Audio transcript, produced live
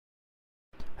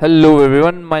Hello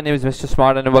everyone, my name is Mr.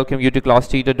 Smart and I welcome you to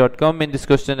ClassTeacher.com. In this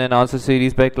question and answer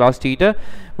series by Class Teacher,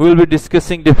 we will be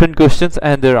discussing different questions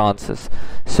and their answers.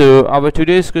 So our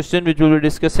today's question which we will be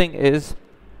discussing is,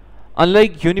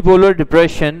 unlike unipolar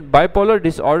depression, bipolar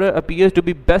disorder appears to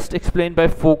be best explained by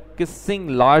focusing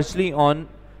largely on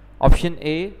option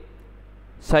A,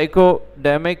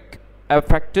 psychodynamic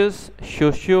factors,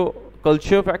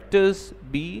 sociocultural factors,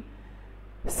 B,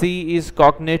 C is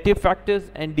cognitive factors,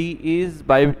 and D is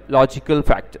biological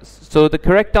factors. So the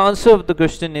correct answer of the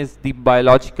question is the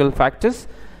biological factors.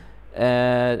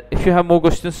 If you have more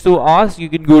questions to ask, you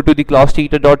can go to the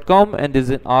classteacher.com and there's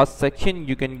an ask section.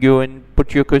 You can go and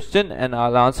put your question and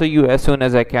I'll answer you as soon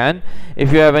as I can.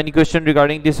 If you have any question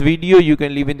regarding this video, you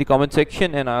can leave in the comment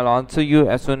section and I'll answer you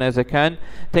as soon as I can.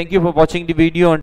 Thank you for watching the video.